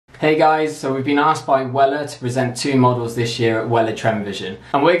Hey guys, so we've been asked by Wella to present 2 models this year at Wella Trend Vision.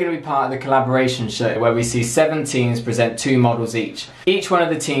 And we're going to be part of the collaboration show where we see 7 teams present 2 models each. Each one of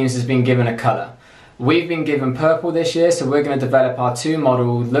the teams has been given a colour. We've been given purple this year, so we're going to develop our 2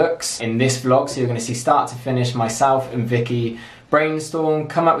 model looks in this vlog. So you're going to see start to finish myself and Vicky brainstorm,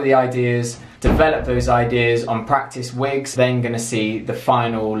 come up with the ideas, develop those ideas on practice wigs, then going to see the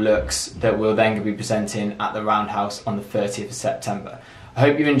final looks that we'll then be presenting at the Roundhouse on the 30th of September. I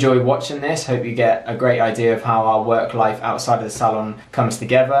hope you enjoy watching this, hope you get a great idea of how our work life outside of the salon comes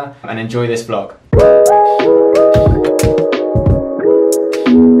together, and enjoy this vlog.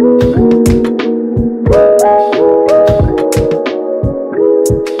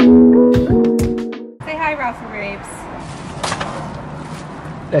 Say hi, Ralph and Reeves.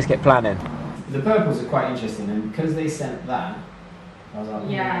 Let's get planning. The purples are quite interesting, and because they sent that, I was like,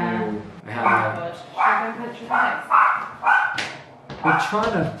 yeah. We're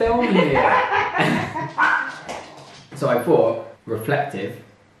trying to film here. So I thought reflective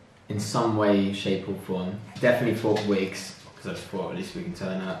in some way, shape or form. Definitely thought wigs, because I just thought at least we can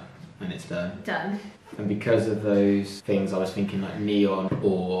turn up and it's done. Done. And because of those things I was thinking like neon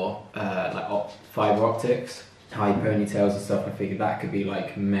or like fibre optics, high ponytails and stuff. I figured that could be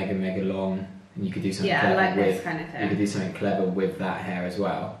like mega long, and you could do something clever like with this kind of thing. You could do something clever with that hair as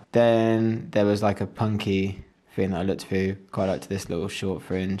well. Then there was like a punky thing that I looked through, quite liked this little short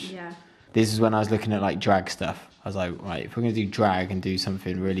fringe. Yeah. This is when I was looking at like drag stuff. I was like, right, if we're gonna do drag and do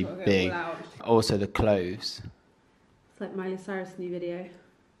something really big. Also the clothes. It's like Miley Cyrus' new video.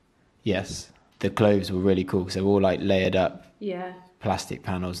 Yes, the clothes were really cool because they were all like layered up. Yeah. Plastic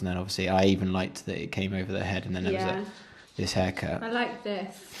panels, and then obviously I even liked that it came over the head, and then there was this haircut. I like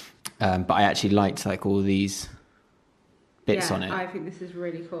this. But I actually liked like all these bits on it. I think this is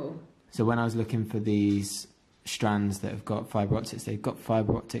really cool. So when I was looking for these strands that have got fibre optics, they've got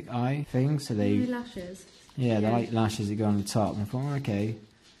fibre optic eye things, so they lashes. Yeah, they're like lashes that go on the top. And I thought, okay,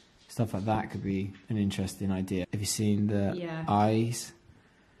 stuff like that could be an interesting idea. Have you seen the eyes?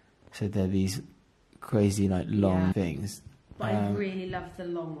 So they're these crazy like long things. But I really love the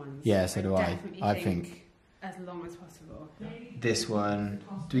long ones. Yeah, so do I. I think as long as possible. This one,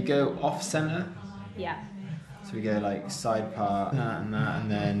 do we go off centre? Yeah. So we go like side part, that, and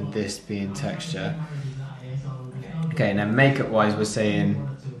then this being texture. Okay, and then makeup wise, we're saying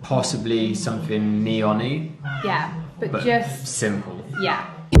possibly something neon-y. Yeah, but just simple. Yeah.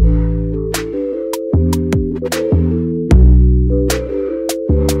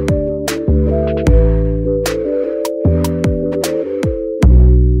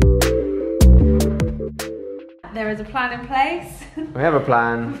 There is a plan in place. We have a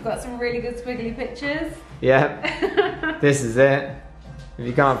plan. We've got some really good squiggly pictures. Yeah. This is it. If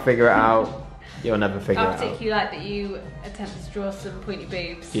you can't figure it out, you'll never figure it out. I particularly like that you attempted to draw some pointy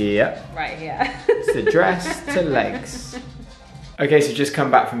boobs. Yep. Right here. It's the dress to legs. Okay, so just come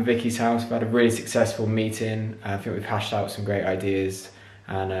back from Vicky's house. We've had a really successful meeting. I think we've hashed out some great ideas,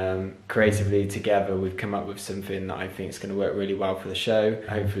 and creatively together we've come up with something that I think is going to work really well for the show.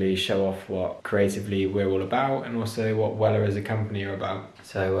 Hopefully show off what creatively we're all about, and also what Wella as a company are about.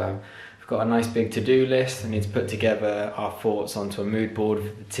 So we've got a nice big to-do list. I need to put together our thoughts onto a mood board for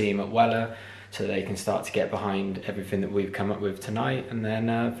the team at Wella, so they can start to get behind everything that we've come up with tonight, and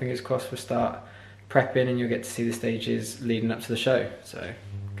then fingers crossed we'll start prepping and you'll get to see the stages leading up to the show. So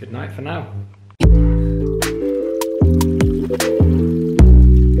good night for now.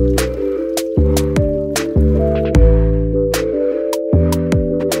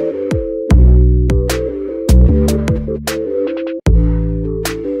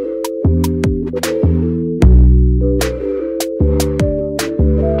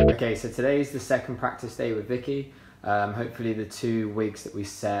 Okay, so today's the second practice day with Vicky. Hopefully the 2 wigs that we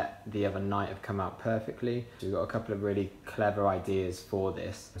set the other night have come out perfectly. We've got a couple of really clever ideas for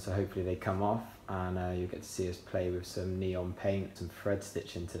this, so hopefully they come off, and you'll get to see us play with some neon paint, some thread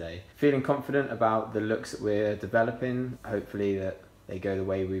stitching today. Feeling confident about the looks that we're developing. Hopefully that they go the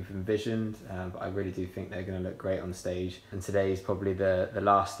way we've envisioned, but I really do think they're going to look great on stage. And today is probably the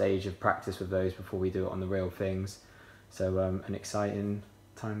last stage of practice with those before we do it on the real things. So an exciting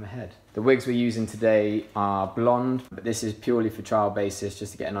time ahead. The wigs we're using today are blonde, but this is purely for trial basis,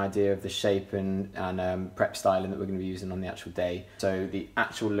 just to get an idea of the shape and prep styling that we're going to be using on the actual day. So the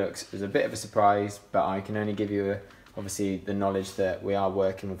actual looks is a bit of a surprise, but I can only give you obviously the knowledge that we are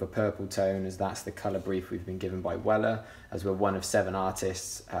working with a purple tone, as that's the colour brief we've been given by Wella, as we're one of 7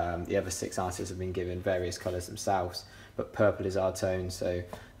 artists. The other 6 artists have been given various colours themselves, but purple is our tone, so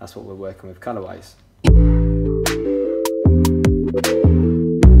that's what we're working with colour wise.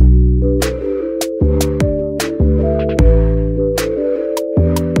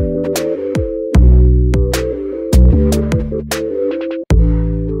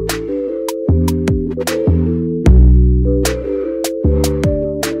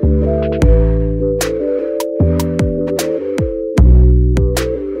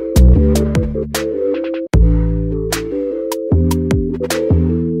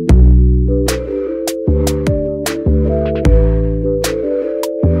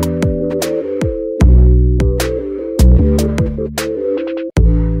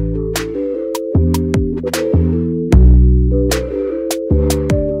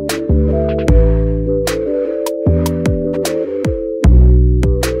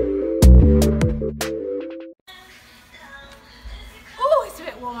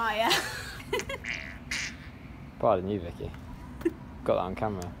 little higher. Pardon you, Vicky. Got that on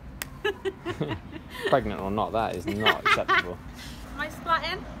camera. Pregnant or not, that is not acceptable. Am I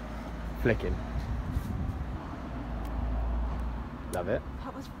splatting? Flicking. Love it.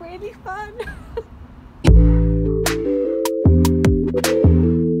 That was really fun.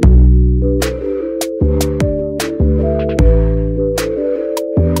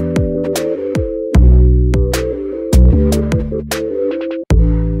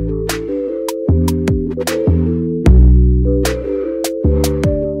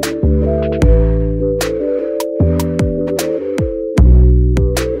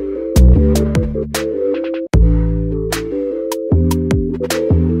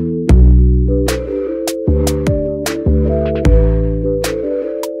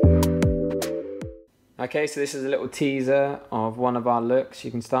 Okay, so this is a little teaser of one of our looks.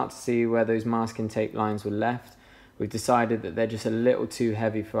 You can start to see where those masking tape lines were left. We've decided that they're just a little too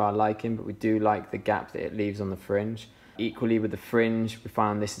heavy for our liking, but we do like the gap that it leaves on the fringe. Equally with the fringe, we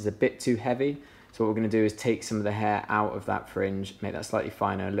found this is a bit too heavy. So what we're gonna do is take some of the hair out of that fringe, make that slightly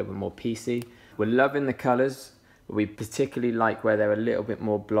finer, a little bit more piecey. We're loving the colors, but we particularly like where they're a little bit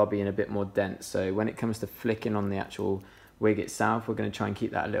more blobby and a bit more dense. So when it comes to flicking on the actual wig itself, we're gonna try and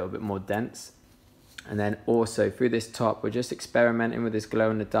keep that a little bit more dense. And then also through this top, we're just experimenting with this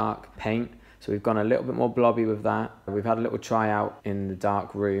glow in the dark paint. So we've gone a little bit more blobby with that. We've had a little tryout in the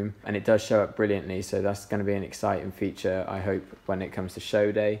dark room and it does show up brilliantly. So that's going to be an exciting feature, I hope, when it comes to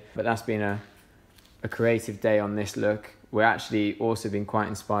show day. But that's been a creative day on this look. We're actually also been quite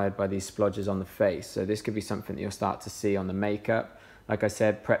inspired by these splodges on the face. So this could be something that you'll start to see on the makeup. Like I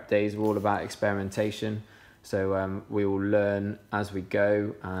said, prep days are all about experimentation. So we will learn as we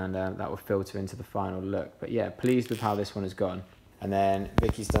go and that will filter into the final look. But yeah, pleased with how this one has gone. And then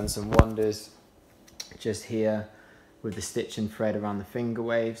Vicky's done some wonders just here with the stitch and thread around the finger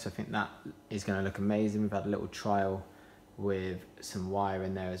waves. I think that is going to look amazing. We've had a little trial with some wire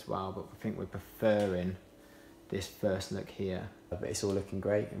in there as well, but I think we're preferring this first look here. But it's all looking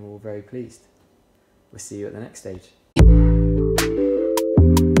great and we're all very pleased. We'll see you at the next stage.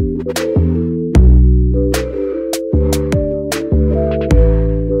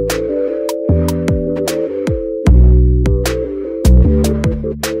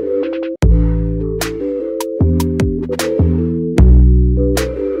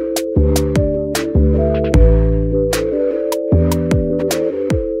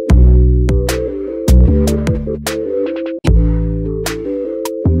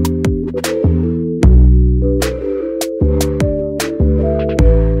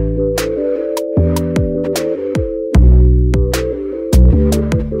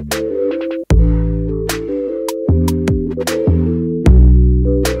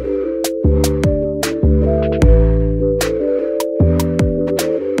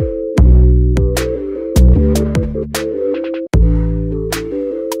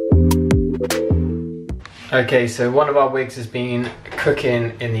 Okay, so one of our wigs has been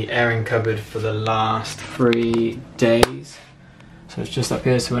cooking in the airing cupboard for the last 3 days. So it's just up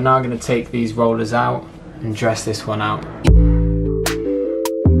here. So we're now going to take these rollers out and dress this one out.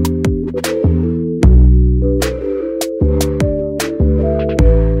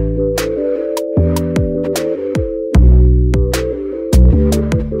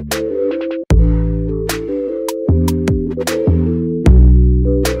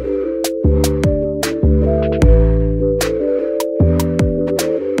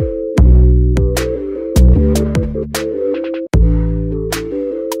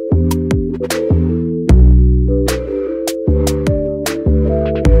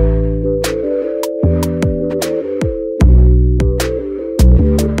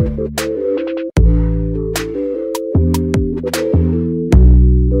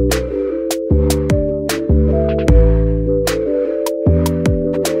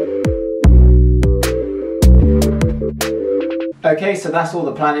 Okay, so that's all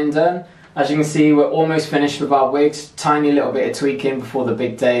the planning done. As you can see, we're almost finished with our wigs. Tiny little bit of tweaking before the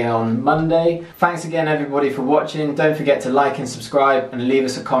big day on Monday. Thanks again everybody for watching. Don't forget to like and subscribe and leave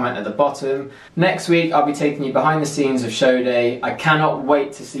us a comment at the bottom. Next week I'll be taking you behind the scenes of show day. I cannot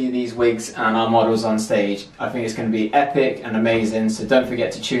wait to see these wigs and our models on stage. I think it's going to be epic and amazing, so don't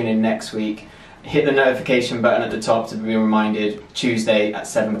forget to tune in next week. Hit the notification button at the top to be reminded Tuesday at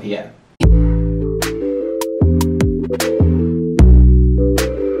 7 PM.